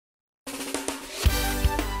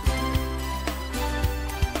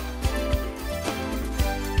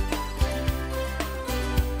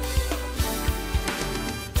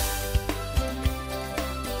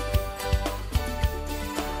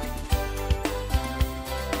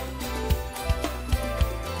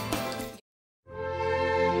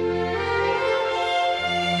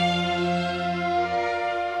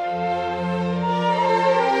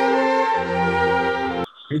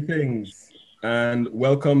Greetings and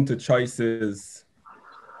welcome to Choices.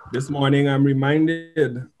 This morning I'm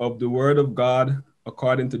reminded of the word of God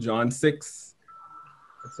according to John 6.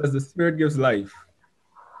 It says, "The Spirit gives life,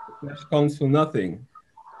 the flesh counts for nothing.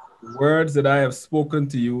 The words that I have spoken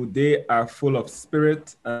to you, they are full of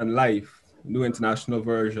spirit and life." New International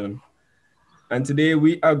Version. And today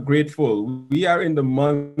we are grateful. We are in the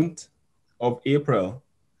month of April.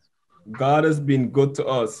 God has been good to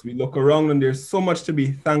us. We look around and there's so much to be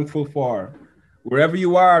thankful for. Wherever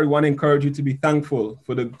you are, we want to encourage you to be thankful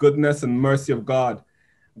for the goodness and mercy of God.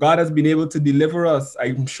 God has been able to deliver us.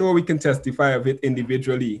 I'm sure we can testify of it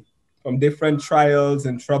individually from different trials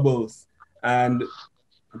and troubles. And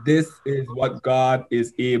this is what God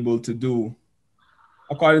is able to do.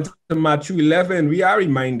 According to Matthew 11, we are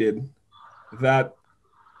reminded that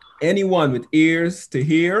anyone with ears to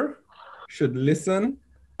hear should listen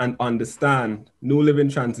and understand. New Living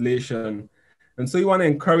Translation. And so we want to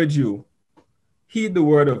encourage you, heed the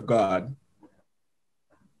word of God.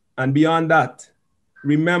 And beyond that,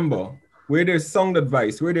 remember, where there's sound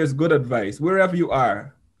advice, where there's good advice, wherever you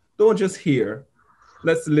are, don't just hear.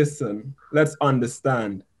 Let's listen. Let's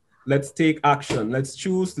understand. Let's take action. Let's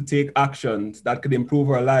choose to take actions that could improve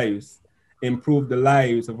our lives, improve the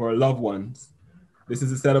lives of our loved ones. This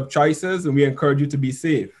is a set of choices, and we encourage you to be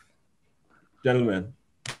safe. Gentlemen.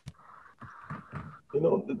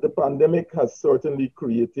 The pandemic has certainly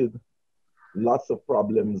created lots of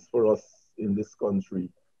problems for us in this country,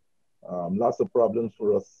 lots of problems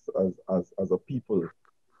for us as a people,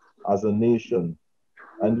 as a nation.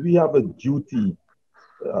 And we have a duty,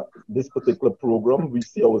 this particular program, we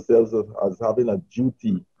see ourselves as having a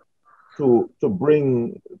duty to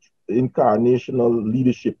bring incarnational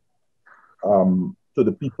leadership to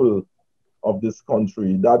the people of this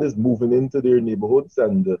country. That is moving into their neighborhoods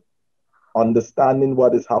and understanding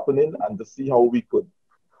what is happening and to see how we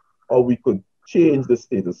could change the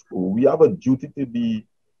status quo. We have a duty to be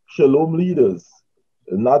shalom leaders,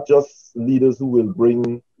 not just leaders who will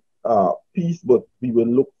bring peace, but we will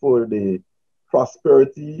look for the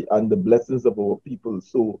prosperity and the blessings of our people.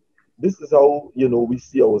 So this is how we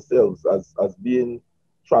see ourselves as being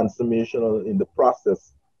transformational in the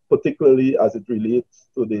process, particularly as it relates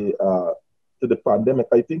to the pandemic.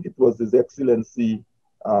 I think it was His Excellency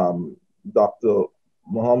Dr.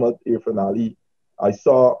 Muhammad Irfan Ali. I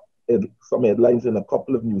saw some headlines in a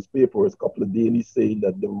couple of newspapers, a couple of dailies, saying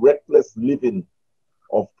that the reckless living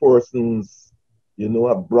of persons,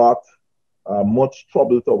 have brought much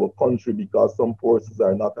trouble to our country because some persons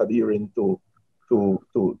are not adhering to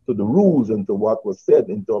the rules and to what was said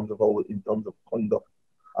in terms of conduct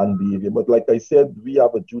and behavior. But like I said, we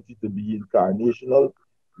have a duty to be incarnational.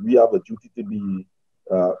 We have a duty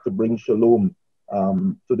to bring shalom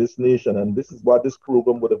to this nation, and this is what this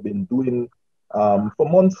program would have been doing for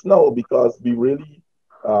months now, because we really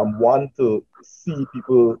want to see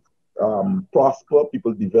people prosper,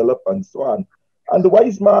 people develop, and so on. And the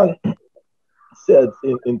wise man said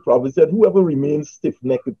in Proverbs, said, "Whoever remains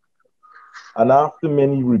stiff-necked and after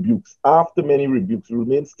many rebukes,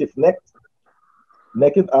 remain stiff-necked,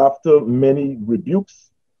 naked after many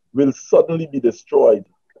rebukes, will suddenly be destroyed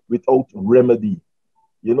without remedy."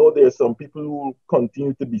 There are some people who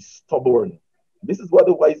continue to be stubborn. This is what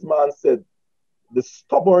the wise man said. The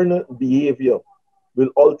stubborn behavior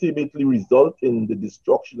will ultimately result in the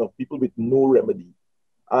destruction of people with no remedy.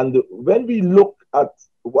 And when we look at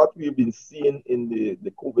what we've been seeing in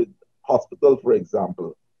the COVID hospital, for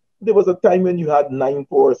example, there was a time when you had 9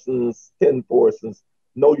 persons, 10 persons.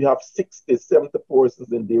 Now you have 60, 70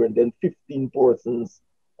 persons in there, and then 15 persons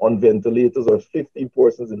on ventilators or 15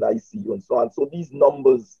 persons in ICU and so on. So these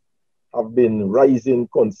numbers have been rising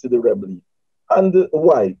considerably. And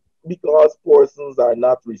why? Because persons are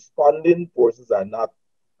not responding, persons are not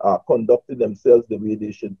conducting themselves the way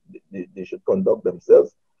they should conduct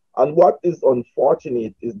themselves. And what is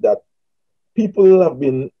unfortunate is that people have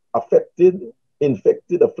been affected,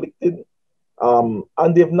 infected, afflicted,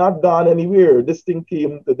 and they've not gone anywhere. This thing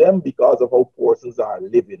came to them because of how persons are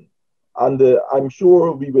living. And I'm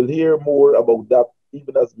sure we will hear more about that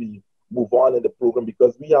even as we move on in the program,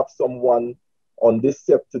 because we have someone on this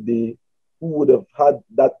set today who would have had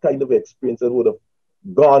that kind of experience and would have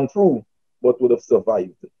gone through, but would have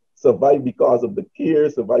survived. Survived because of the care,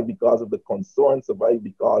 survived because of the concern, survived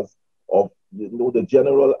because of the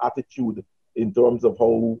general attitude in terms of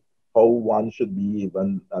how one should behave.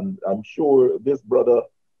 And I'm sure this brother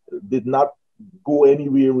did not go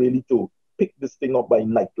anywhere really to pick this thing up by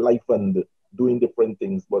nightlife and doing different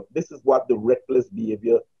things. But this is what the reckless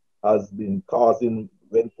behavior has been causing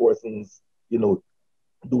when persons,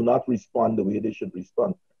 do not respond the way they should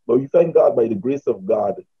respond. But we thank God by the grace of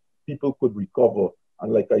God, people could recover.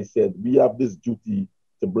 And like I said, we have this duty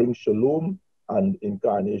to bring shalom and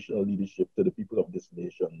incarnational leadership to the people of this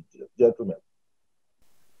nation. Gentlemen.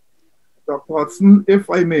 Dr. Hudson, if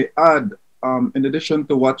I may add, in addition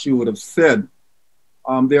to what you would have said,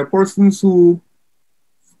 there are persons who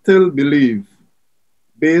still believe,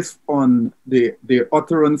 based on their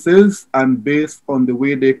utterances and based on the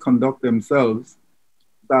way they conduct themselves,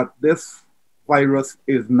 that this virus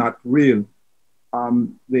is not real.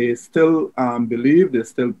 They still believe, they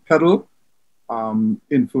still peddle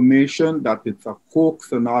information that it's a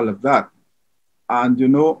hoax and all of that. And, you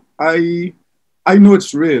know, I know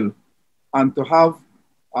it's real. And to have,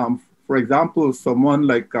 for example, someone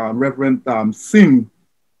like Reverend Singh,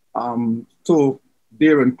 so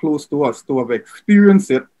dear and close to us, to have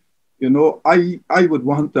experienced it, you know, I would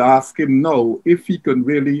want to ask him now if he can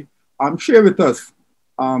really share with us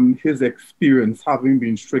his experience having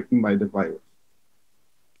been stricken by the virus.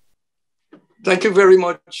 Thank you very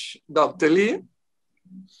much, Dr. Lee.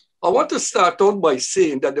 I want to start out by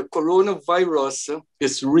saying that the coronavirus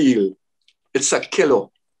is real. It's a killer.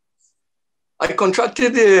 I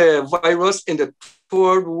contracted the virus in the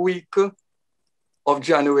 3rd week of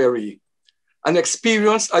January, an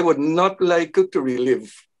experience I would not like to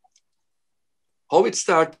relive. How it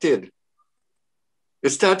started?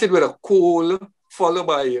 It started with a cold, followed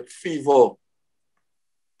by a fever.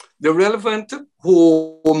 The relevant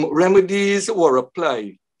home remedies were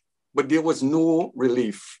applied, but there was no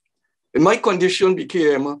relief. And my condition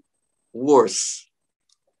became worse.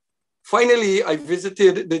 Finally, I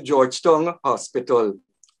visited the Georgetown Hospital,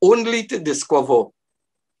 only to discover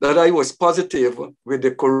that I was positive with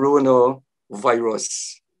the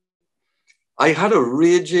coronavirus. I had a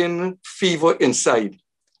raging fever inside,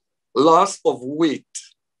 loss of weight,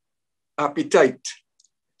 appetite,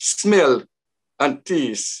 smell, and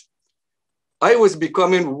taste. I was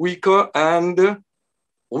becoming weaker and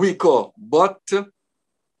weaker, but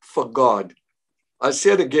for God. I'll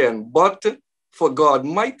say it again, but for God.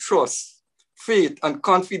 My trust, faith, and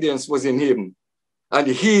confidence was in Him, and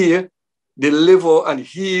He delivered and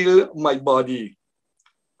healed my body.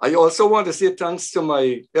 I also want to say thanks to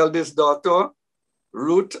my eldest daughter,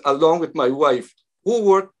 Ruth, along with my wife, who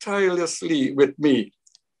worked tirelessly with me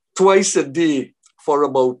twice a day for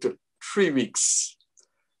about 3 weeks.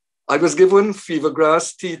 I was given fever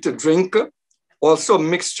grass tea to drink, also a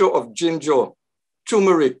mixture of ginger,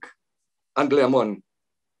 turmeric, and lemon.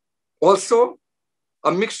 Also,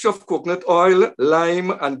 a mixture of coconut oil,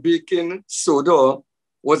 lime, and baking soda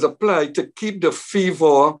was applied to keep the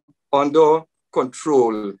fever under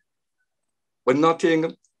control, but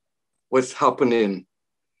nothing was happening.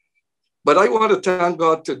 But I want to thank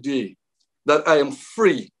God today that I am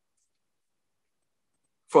free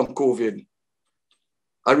from COVID.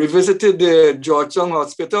 I revisited the Georgetown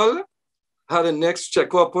Hospital, had a next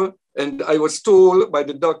checkup, and I was told by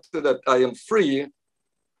the doctor that I am free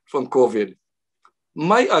from COVID.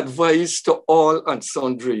 My advice to all and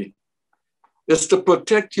sundry is to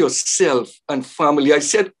protect yourself and family. I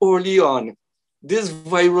said early on, this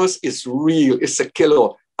virus is real, it's a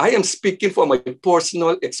killer. I am speaking from my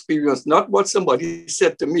personal experience, not what somebody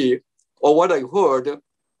said to me or what I heard.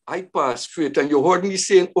 I passed through it, and you heard me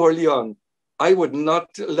saying early on, I would not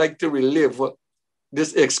like to relive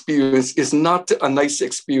this experience. It's not a nice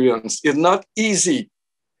experience. It's not easy.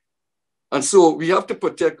 And so we have to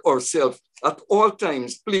protect ourselves at all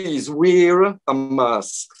times. Please wear a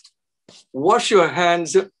mask. Wash your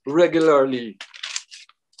hands regularly.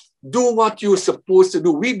 Do what you're supposed to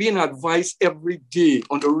do. We've been advised every day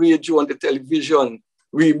on the radio, on the television.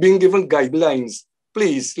 We've been given guidelines.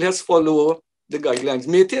 Please, let's follow the guidelines.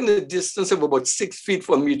 Maintain a distance of about 6 feet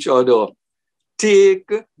from each other. Take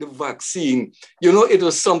the vaccine. You know, it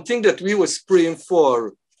was something that we were praying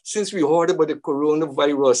for since we heard about the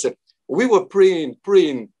coronavirus. We were praying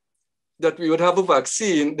that we would have a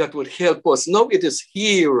vaccine that would help us. Now it is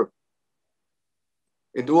here.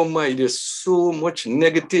 And oh my, there's so much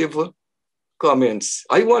negative comments.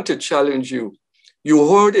 I want to challenge you. You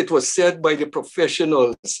heard it was said by the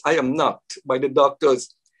professionals. I am not, by the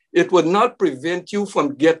doctors. It would not prevent you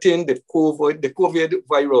from getting the COVID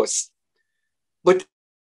virus, but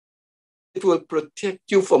it will protect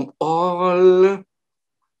you from all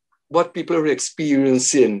what people are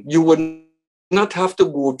experiencing. You would not have to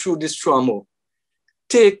go through this trauma.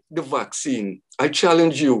 Take the vaccine. I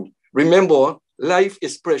challenge you. Remember, life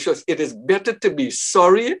is precious. It is better to be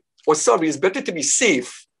it's better to be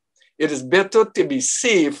safe. It is better to be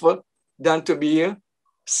safe than to be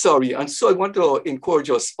sorry. And so I want to encourage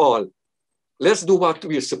us all. Let's do what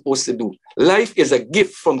we're supposed to do. Life is a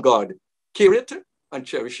gift from God. Care it, and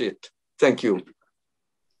cherish it. Thank you.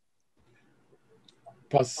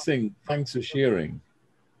 Pastor Singh, thanks for sharing.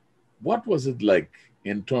 What was it like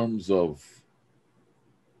in terms of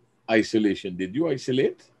isolation? Did you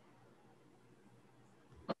isolate?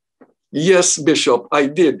 Yes, Bishop, I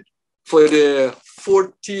did for the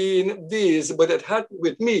 14 days, but it had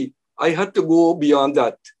with me, I had to go beyond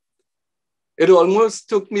that. It almost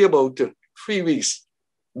took me about 3 weeks.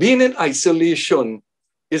 Being in isolation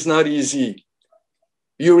is not easy.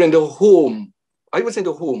 You're in the home. I was in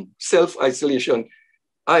the home, self-isolation.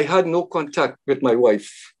 I had no contact with my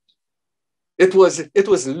wife. It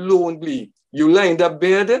was lonely. You lie in that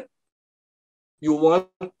bed, you want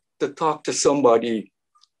to talk to somebody,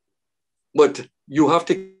 but you have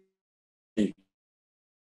to.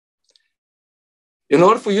 In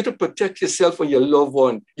order for you to protect yourself and your loved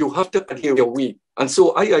one, you have to adhere your way. And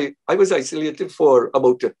so I was isolated for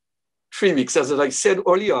about 3 weeks. As I said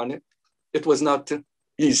early on, it was not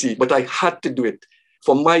easy, but I had to do it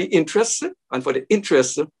for my interests and for the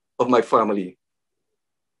interests of my family.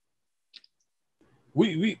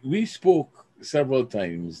 We spoke several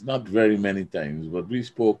times, not very many times, but we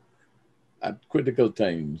spoke at critical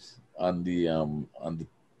times on the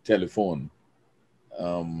telephone.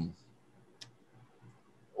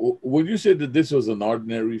 Would you say that this was an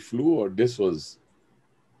ordinary flu, or this was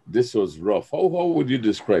rough? How would you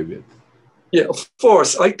describe it? Yeah, of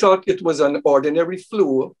course, I thought it was an ordinary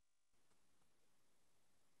flu,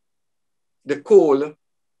 the cold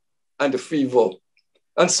and the fever.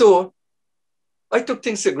 And so I took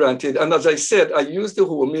things for granted. And as I said, I used the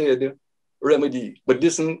homemade remedy, but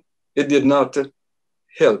it did not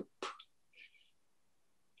help.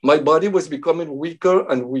 My body was becoming weaker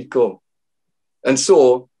and weaker. And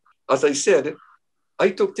so, as I said, I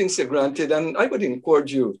took things for granted, and I would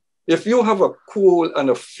encourage you, if you have a cold and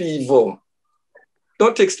a fever,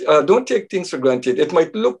 don't take things for granted. It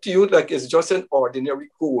might look to you like it's just an ordinary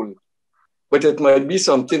cold, but it might be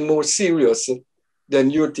something more serious than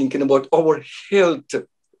you're thinking about. Our health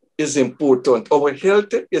is important. Our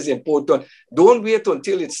health is important. Don't wait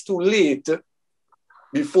until it's too late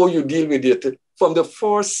before you deal with it. From the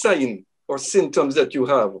first sign or symptoms that you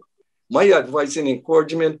have, my advice and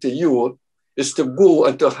encouragement to you is to go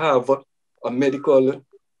and to have a medical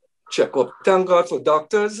checkup. Thank God for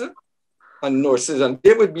doctors and nurses, and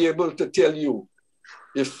they would be able to tell you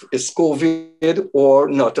if it's COVID or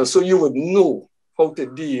not. And so you would know how to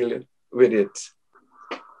deal with it.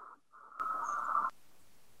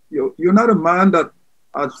 You're not a man that,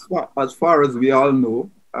 as far as we all know,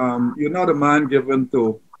 you're not a man given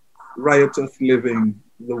to riotous living,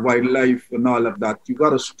 the wildlife and all of that. You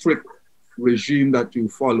got a strict regime that you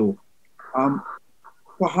follow.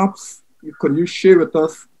 Perhaps can you share with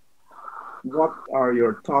us what are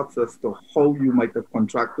your thoughts as to how you might have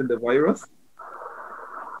contracted the virus?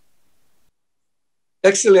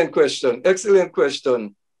 Excellent question. Excellent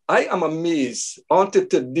question. I am amazed until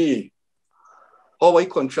today how I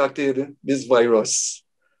contracted this virus.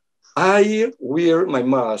 I wear my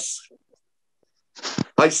mask.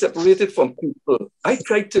 I separated from people. I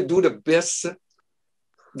tried to do the best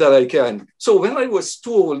that I can. So when I was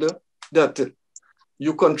told that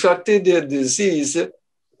you contracted the disease,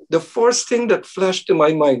 the first thing that flashed to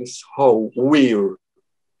my mind is where?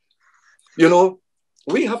 You know,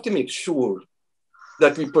 we have to make sure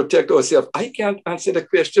that we protect ourselves. I can't answer the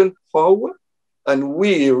question how and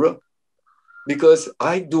where because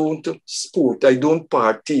I don't sport, I don't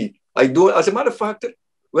party. As a matter of fact,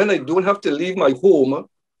 when I don't have to leave my home,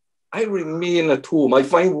 I remain at home. I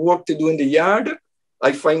find work to do in the yard.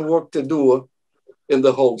 I find work to do in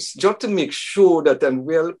the house, just to make sure that I'm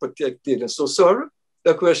well protected. And so, sir,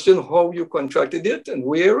 the question how you contracted it and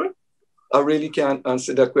where, I really can't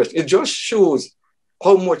answer that question. It just shows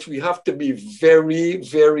how much we have to be very,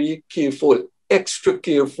 very careful, extra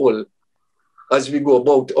careful as we go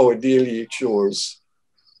about our daily chores.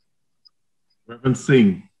 Reverend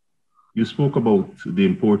Singh, you spoke about the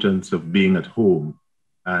importance of being at home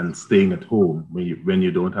and staying at home when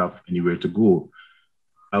you don't have anywhere to go.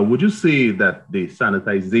 Would you say that the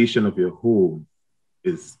sanitization of your home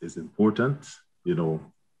is important? You know,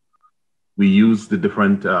 we use the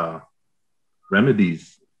different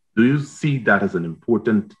remedies. Do you see that as an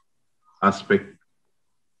important aspect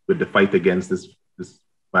with the fight against this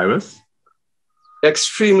virus?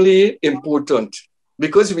 Extremely important,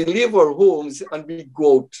 because we leave our homes and we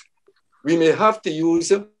go out. We may have to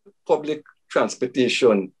use public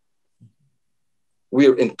transportation.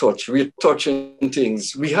 We're in touch, we're touching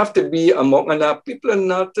things. We have to be among, and our people are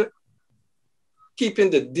not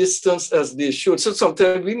keeping the distance as they should. So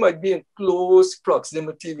sometimes we might be in close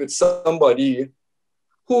proximity with somebody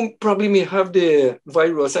who probably may have the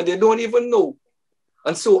virus and they don't even know.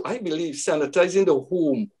 And so I believe sanitizing the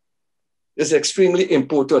home is extremely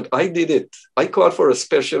important. I did it. I called for a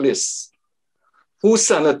specialist who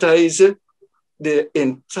sanitized the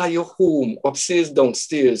entire home, upstairs,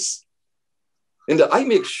 downstairs. And I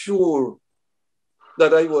make sure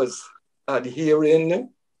that I was adhering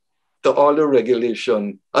to all the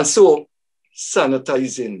regulation. And so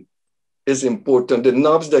sanitizing is important. The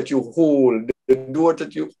knobs that you hold, the door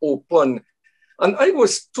that you open. And I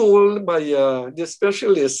was told by the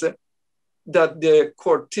specialist that the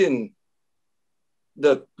curtain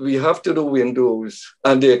that we have to the windows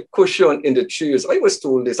and the cushion in the chairs, I was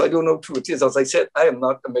told this, I don't know who it is. As I said, I am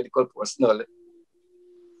not a medical personnel.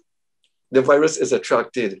 The virus is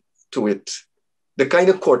attracted to it. The kind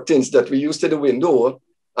of curtains that we use to the window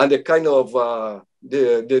and the kind of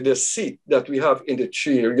the seat that we have in the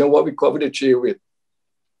chair, you know what we cover the chair with,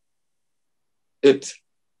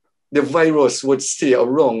 the virus would stay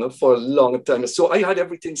around for a long time. So I had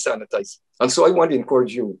everything sanitized. And so I want to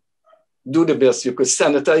encourage you, do the best you could,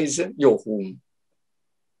 sanitize your home.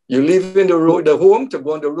 You leave in the home to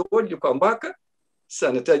go on the road, you come back,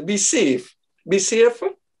 sanitize, be safe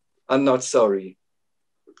and not sorry.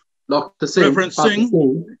 Dr.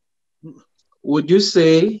 Singh, would you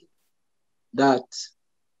say that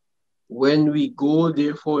when we go,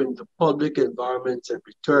 therefore, into public environments and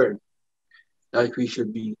return, that we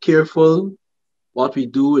should be careful what we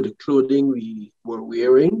do with the clothing we were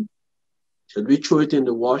wearing? Should we throw it in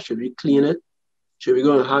the wash? Should we clean it? Should we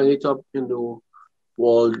go and hang it up in the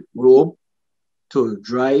wardrobe to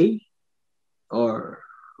dry? Or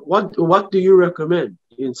what do you recommend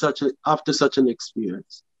after such an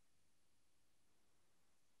experience?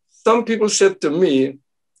 Some people said to me,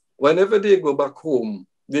 whenever they go back home,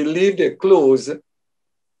 they leave their clothes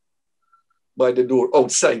by the door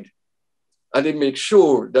outside. And they make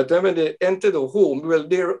sure that when they enter the home, well,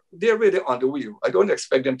 they're really underwear. I don't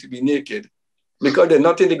expect them to be naked because they're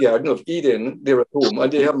not in the Garden of Eden. They're at home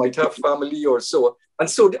and they might have family or so. And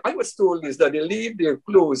so I was told is that they leave their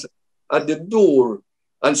clothes at the door.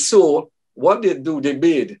 And so what they do, they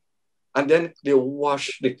bathe and then they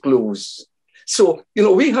wash the clothes. So,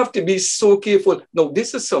 we have to be so careful. Now,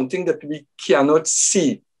 this is something that we cannot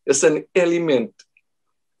see. It's an element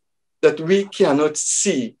that we cannot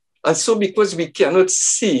see. And so because we cannot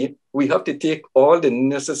see, we have to take all the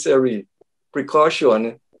necessary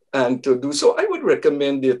precaution and to do so. I would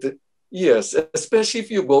recommend it, yes, especially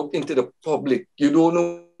if you go out into the public, you don't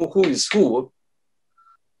know who is who,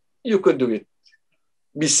 you could do it.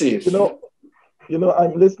 Be safe.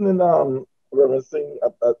 I'm listening, Reverend Singh,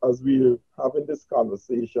 as we're having this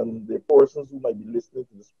conversation, the persons who might be listening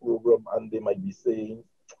to this program and they might be saying,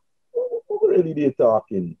 what really they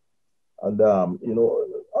talking? And,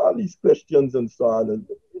 all these questions and so on, and,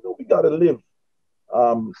 we got to live.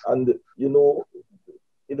 And,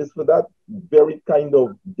 it is for that very kind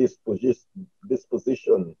of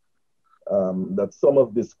disposition that some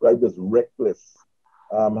have described as reckless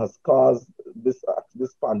has caused this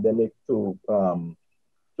pandemic to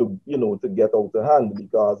get out of hand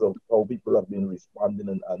because of how people have been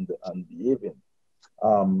responding and behaving.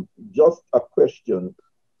 Just a question.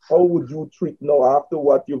 How would you treat now after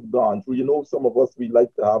what you've gone through? Some of us, we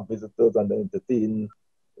like to have visitors and entertain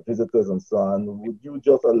visitors and so on. Would you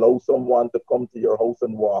just allow someone to come to your house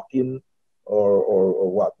and walk in or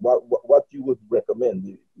what? What you would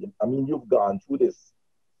recommend? I mean, you've gone through this.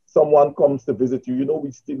 Someone comes to visit you.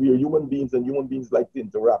 We're human beings and human beings like to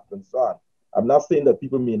interact and so on. I'm not saying that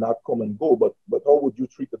people may not come and go, but how would you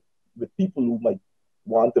treat it with people who might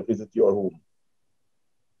want to visit your home?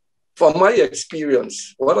 From my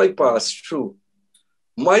experience, what I passed through,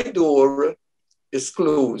 my door is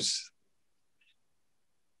closed.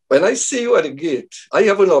 When I see you at the gate, I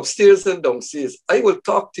have an upstairs and downstairs. I will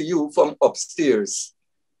talk to you from upstairs.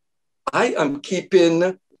 I am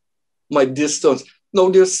keeping my distance. Now,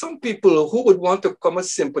 there's some people who would want to come and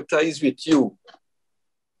sympathize with you.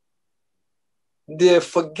 They're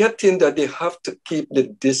forgetting that they have to keep the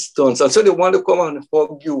distance. And so they want to come and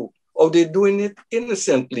hug you, or they're doing it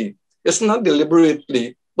innocently. It's not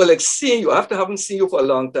deliberately, but like seeing you, after having seen you for a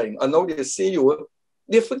long time, and now they see you,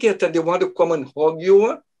 they forget that they want to come and hug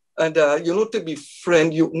you and, to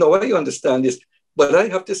befriend you. Now, I understand this, but I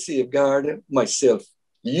have to safeguard myself.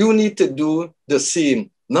 You need to do the same.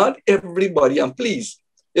 Not everybody, and please,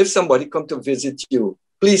 if somebody come to visit you,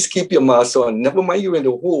 please keep your mask on. Never mind you're in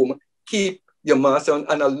the home, keep your mask on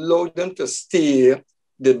and allow them to stay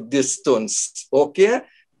the distance, okay?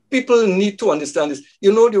 People need to understand this.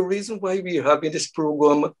 The reason why we're having this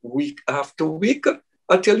program week after week,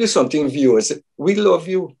 I'll tell you something, viewers. We love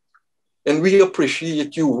you. and we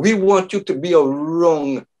appreciate you. We want you to be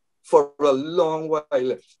around for a long while.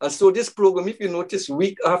 And so this program, if you notice,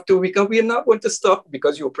 week after week, and we're not going to stop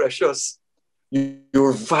because you're precious.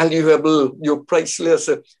 You're valuable, you're priceless,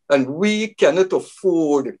 and we cannot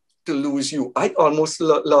afford to lose you. I almost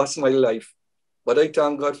lost my life, but I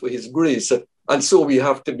thank God for his grace. And so we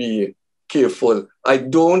have to be careful. I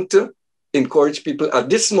don't encourage people at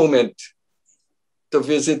this moment to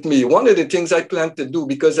visit me. One of the things I plan to do,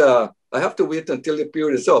 because I have to wait until the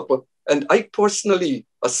period is up, and I personally,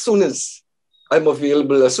 as soon as I'm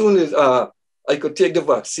available, as soon as I could take the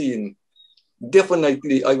vaccine,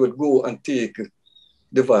 definitely I would go and take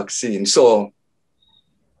the vaccine. So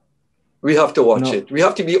we have to watch it. We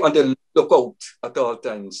have to be on the lookout at all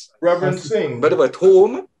times. Reverend Singh. Whether at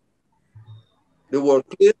home, the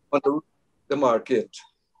workplace, or the market.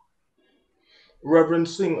 Reverend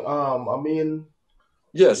Singh,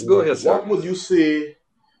 yes, go ahead, sir. What would you say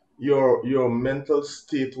your mental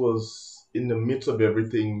state was in the midst of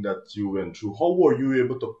everything that you went through? How were you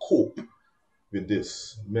able to cope with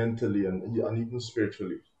this mentally and even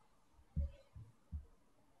spiritually?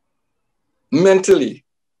 Mentally,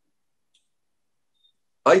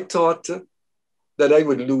 I thought that I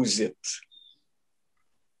would lose it.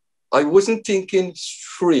 I wasn't thinking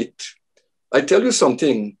straight. I tell you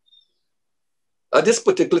something. At this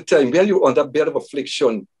particular time, when you're on that bed of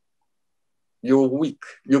affliction, you're weak.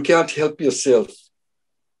 You can't help yourself.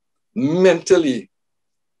 Mentally,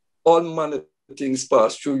 all manner of things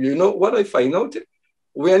pass through you. You know what I find out?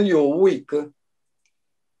 When you're weak,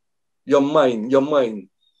 your mind,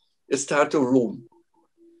 it starts to roam.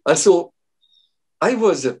 And so I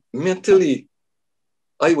was mentally,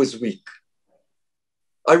 I was weak.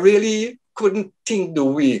 I really couldn't think the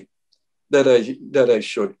way that I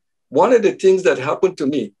should. One of the things that happened to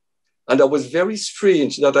me, and that was very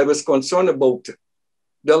strange, that I was concerned about,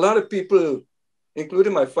 there are a lot of people,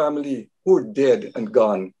 including my family, who are dead and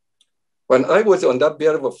gone. When I was on that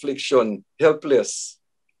bed of affliction, helpless,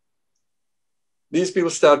 these people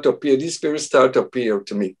start to appear, these spirits start to appear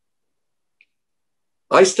to me.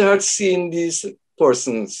 I start seeing these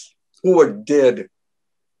persons who are dead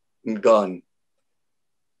and gone.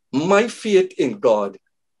 My faith in God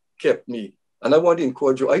kept me. And I want to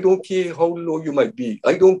encourage you, I don't care how low you might be.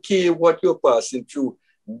 I don't care what you're passing through.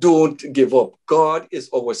 Don't give up. God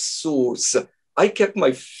is our source. I kept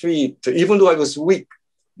my faith, even though I was weak,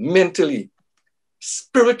 mentally,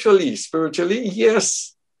 spiritually,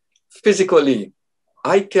 yes, physically.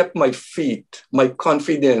 I kept my faith, my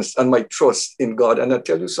confidence, and my trust in God. And I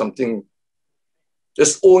tell you something,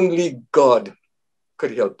 just only God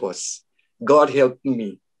could help us. God helped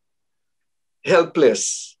me.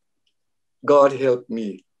 Helpless, God helped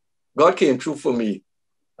me. God came through for me,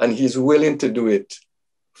 and he's willing to do it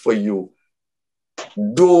for you.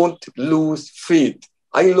 Don't lose faith.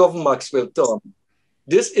 I love Maxwell Tom.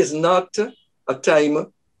 This is not a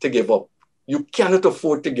time to give up. You cannot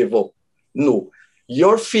afford to give up. No.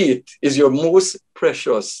 Your faith is your most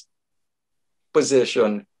precious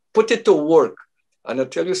possession. Put it to work. And I'll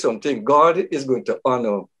tell you something, God is going to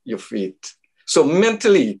honor your faith. So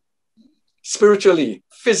mentally, spiritually,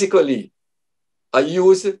 physically, I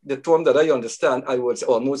use the term that I understand. I was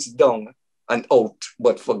almost down and out,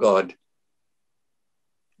 but for God.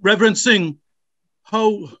 Reverend Singh,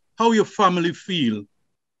 how your family feel?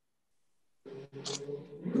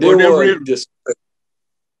 They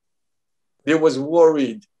was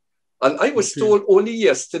worried. And I was told only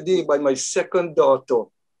yesterday by my second daughter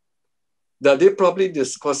that they probably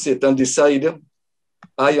discuss it and decide,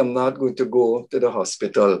 I am not going to go to the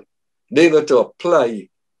hospital. They're going to apply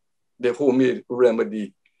the homemade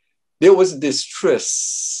remedy. There was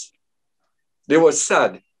distress. They were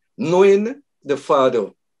sad, knowing the father,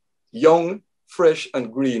 young, fresh,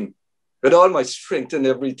 and green, with all my strength and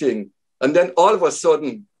everything. And then all of a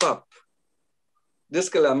sudden, pop, this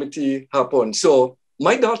calamity happened. So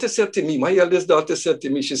my daughter said to me, my eldest daughter said to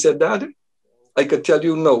me, she said, Dad, I could tell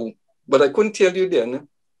you now, but I couldn't tell you then.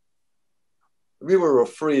 We were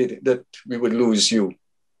afraid that we would lose you.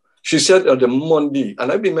 She said on the Monday,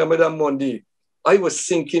 and I remember that Monday, I was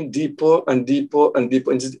sinking deeper and deeper and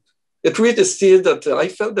deeper. And it really stayed that I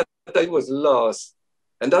felt that I was lost.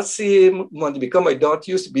 And that same Monday, because my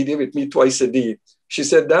daughter used to be there with me twice a day, she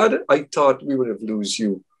said, Dad, I thought we would have lost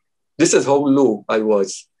you. This is how low I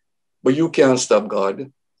was. But you can't stop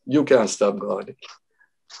God. You can't stop God.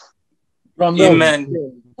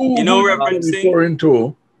 Amen. You know, Reverend Singh, referring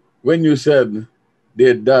to when you said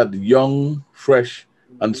their dad, young, fresh,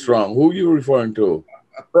 and strong. Who are you referring to?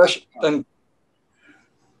 Fresh and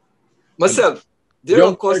myself. They're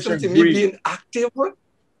accustomed to me being active,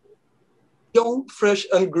 young, fresh,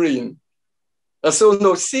 and green. So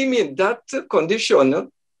now see me in that condition.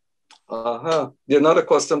 They're not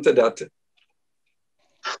accustomed to that.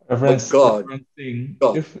 Reverend, God.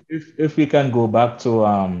 If we can go back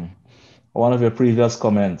to one of your previous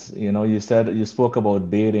comments, you said you spoke about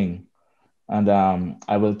bathing, and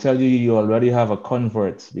I will tell you, you already have a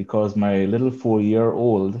convert, because my little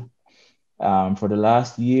 4-year-old, for the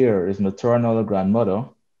last year, is maternal grandmother.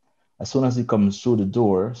 As soon as he comes through the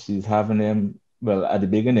door, she's having him. Well, at the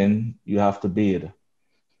beginning, you have to bathe.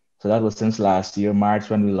 So that was since last year, March,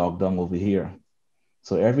 when we locked down over here.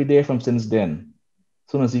 So every day from since then,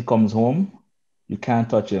 as soon as he comes home, you can't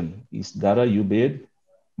touch him. He's, Dada, you bathe.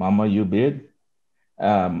 Mama, you bathe.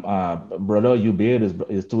 Brother, you bathe.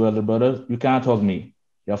 His 2 elder brothers. You can't hug me.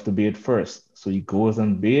 You have to bathe first. So he goes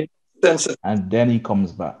and bathes, and then he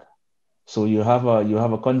comes back. So you have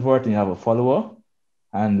a convert and you have a follower.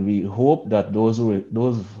 And we hope that those who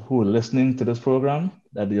are listening to this program,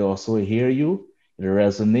 that they also hear you, it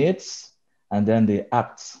resonates, and then they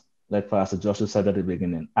act, like Pastor Joshua said at the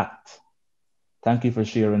beginning, act. Thank you for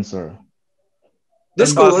sharing, sir.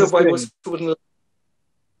 This coronavirus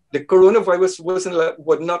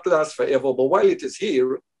would not last forever, but while it is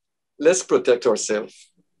here, let's protect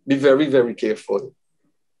ourselves. Be very, very careful.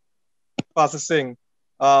 Pastor Singh,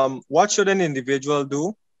 what should an individual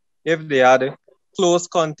do if they had close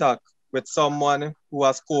contact with someone who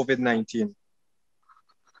has COVID-19?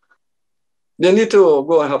 They need to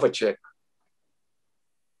go and have a check.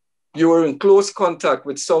 You were in close contact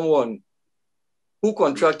with someone who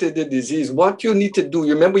contracted the disease. What you need to do,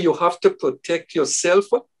 remember, you have to protect yourself.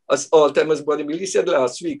 As all-timers Brother Billy said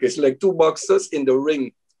last week, it's like 2 boxers in the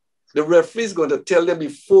ring. The referee is going to tell them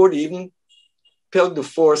before they even pelt the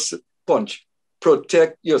first punch,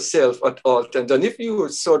 protect yourself at all times. And if you are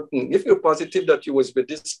certain, if you're positive that you was with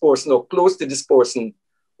this person or close to this person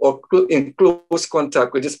or in close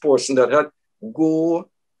contact with this person that had, go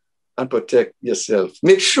and protect yourself.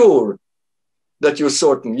 Make sure that you're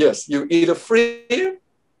certain, yes, you're either free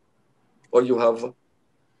or you have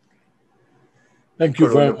Thank you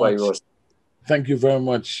very much. Thank you very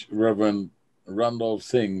much, Reverend Randolph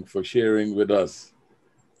Singh, for sharing with us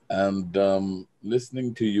and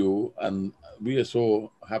listening to you. And we are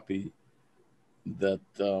so happy that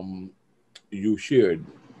you shared.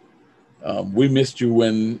 We missed you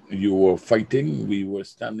when you were fighting. We were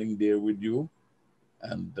standing there with you.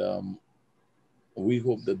 And we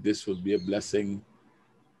hope that this will be a blessing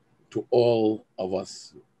to all of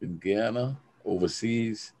us in Guyana,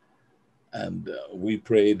 overseas. And we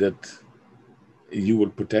pray that you will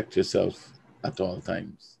protect yourself at all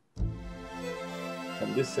times.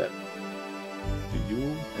 From this set, to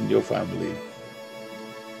you and your family,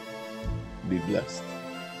 be blessed.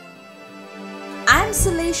 I'm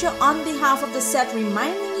Celicia on behalf of the set,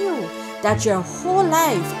 reminding you that your whole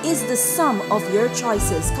life is the sum of your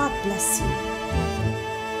choices. God bless you.